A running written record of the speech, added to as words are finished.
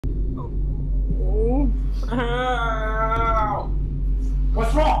What's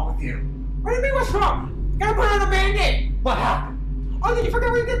wrong with you? What do you mean, what's wrong? Gotta put on a Band-Aid. What happened? Oh, did you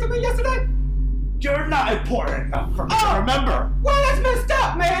forget what you did to me yesterday? You're not important enough for me to remember. Well, that's messed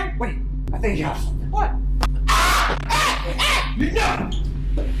up, man. Wait, I think you have something. What? You know!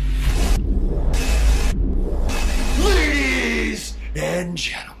 Ladies and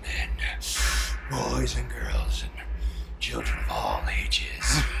gentlemen, boys and girls, and children of all ages,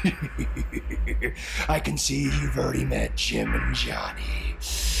 I can see you've already met Jim and Johnny.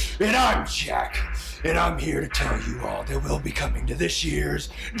 And I'm Jack, and I'm here to tell you all that we'll be coming to this year's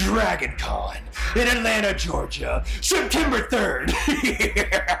Dragon Con in Atlanta, Georgia, September 3rd.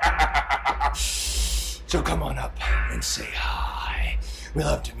 So come on up and say hi. We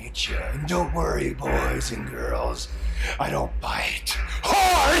love to meet you. And don't worry, boys and girls, I don't bite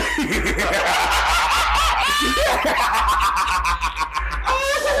hard.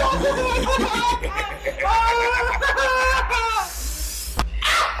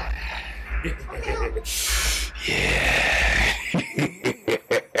 Yeah.